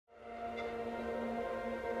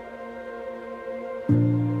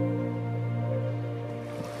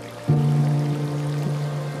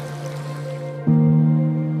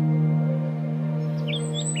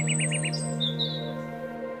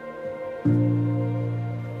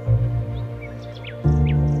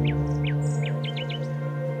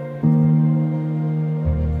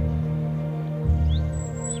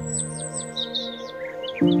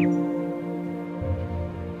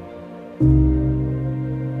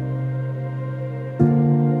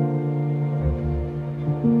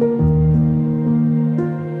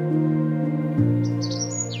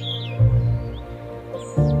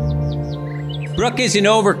Brooke is an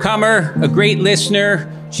overcomer, a great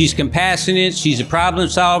listener. She's compassionate, she's a problem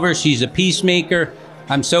solver, she's a peacemaker.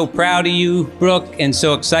 I'm so proud of you, Brooke, and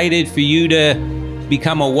so excited for you to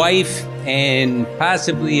become a wife and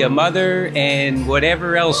possibly a mother and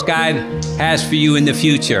whatever else God has for you in the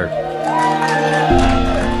future.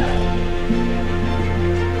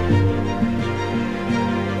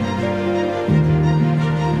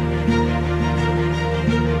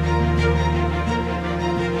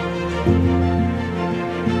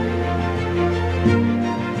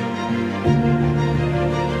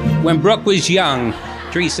 When Brooke was young,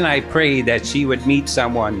 Teresa and I prayed that she would meet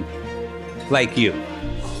someone like you.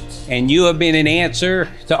 And you have been an answer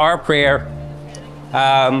to our prayer.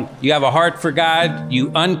 You have a heart for God.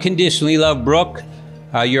 You unconditionally love Brooke.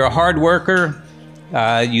 You're a hard worker.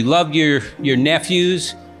 You love your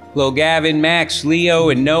nephews, little Gavin, Max, Leo,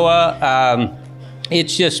 and Noah.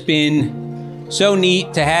 It's just been so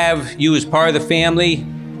neat to have you as part of the family.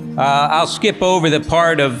 I'll skip over the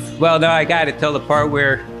part of, well, no, I got to tell the part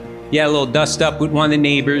where you had a little dust up with one of the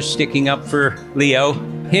neighbors sticking up for Leo.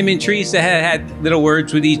 Him and Teresa had little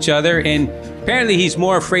words with each other, and apparently he's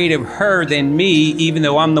more afraid of her than me, even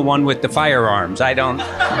though I'm the one with the firearms. I don't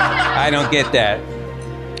get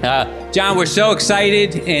that. John, we're so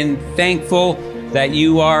excited and thankful that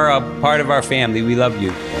you are a part of our family. We love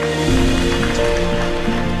you.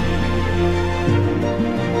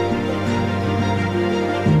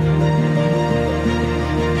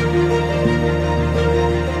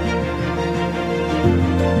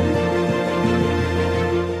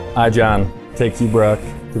 I, John, take you, Brooke,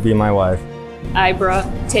 to be my wife. I, Brooke,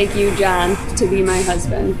 take you, John, to be my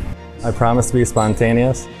husband. I promise to be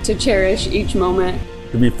spontaneous, to cherish each moment,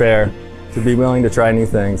 to be fair, to be willing to try new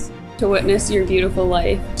things, to witness your beautiful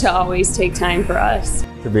life, to always take time for us,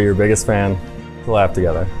 to be your biggest fan, to laugh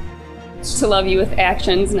together, to love you with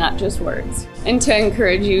actions, not just words, and to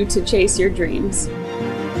encourage you to chase your dreams.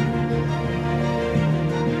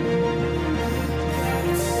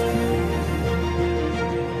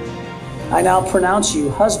 I now pronounce you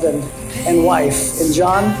husband and wife, and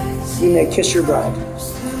John, you may kiss your bride.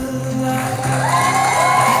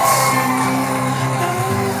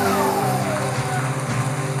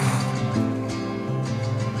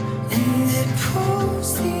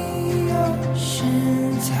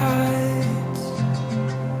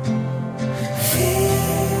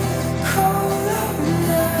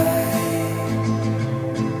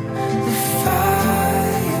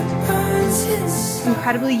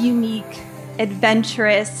 Incredibly unique,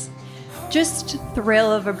 adventurous, just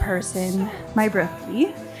thrill of a person, my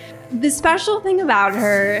Brookie. The special thing about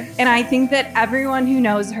her, and I think that everyone who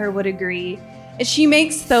knows her would agree, is she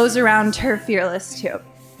makes those around her fearless too.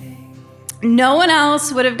 No one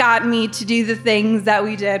else would have gotten me to do the things that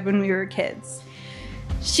we did when we were kids.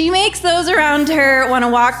 She makes those around her want to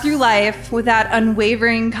walk through life with that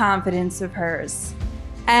unwavering confidence of hers.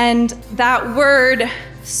 And that word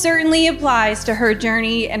certainly applies to her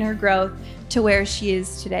journey and her growth to where she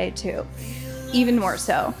is today too, even more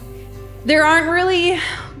so. There aren't really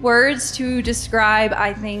words to describe,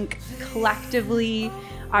 I think, collectively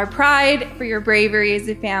our pride for your bravery as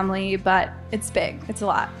a family, but it's big, it's a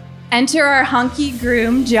lot. Enter our hunky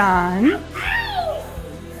groom, John.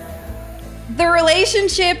 The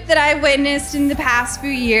relationship that I've witnessed in the past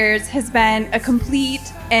few years has been a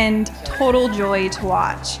complete and total joy to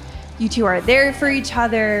watch. You two are there for each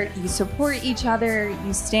other, you support each other,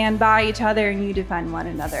 you stand by each other, and you defend one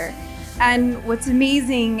another. And what's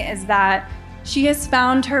amazing is that she has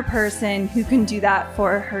found her person who can do that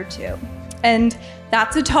for her too. And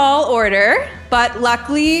that's a tall order, but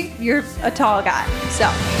luckily you're a tall guy,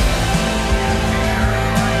 so.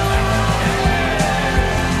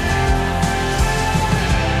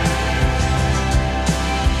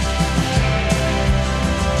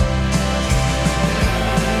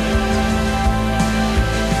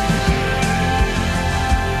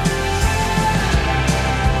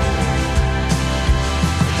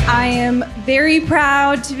 I am very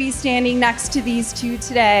proud to be standing next to these two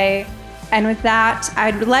today. And with that,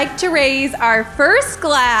 I'd like to raise our first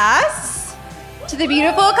glass to the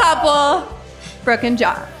beautiful couple, Brooke and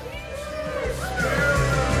John.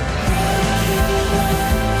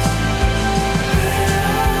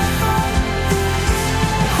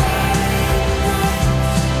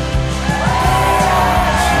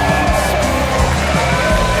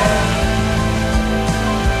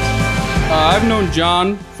 I've known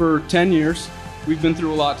John for 10 years. We've been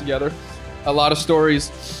through a lot together. A lot of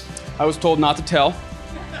stories I was told not to tell.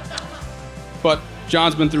 But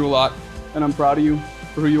John's been through a lot, and I'm proud of you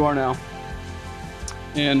for who you are now.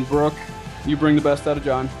 And Brooke, you bring the best out of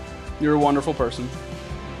John. You're a wonderful person.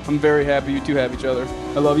 I'm very happy you two have each other.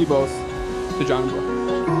 I love you both. To John and Brooke.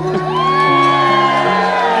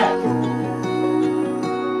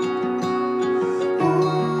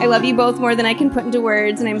 I love you both more than I can put into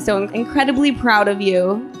words, and I'm so incredibly proud of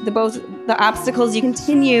you. The obstacles you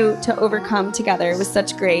continue to overcome together with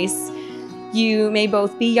such grace. You may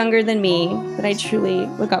both be younger than me, but I truly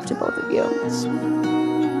look up to both of you.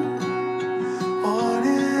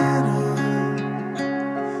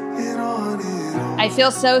 I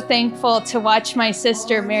feel so thankful to watch my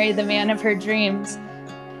sister marry the man of her dreams,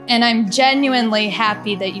 and I'm genuinely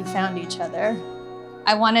happy that you found each other.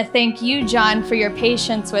 I want to thank you, John, for your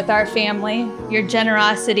patience with our family, your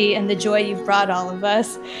generosity, and the joy you've brought all of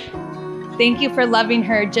us. Thank you for loving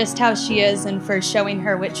her just how she is and for showing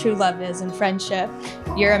her what true love is and friendship.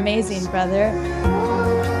 You're amazing, brother.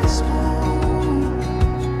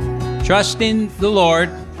 Trust in the Lord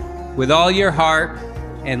with all your heart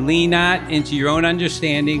and lean not into your own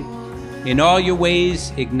understanding. In all your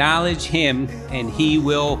ways, acknowledge Him, and He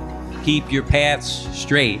will keep your paths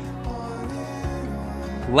straight.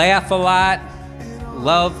 Laugh a lot,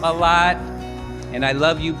 love a lot, and I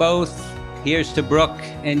love you both. Here's to Brooke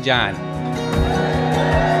and John.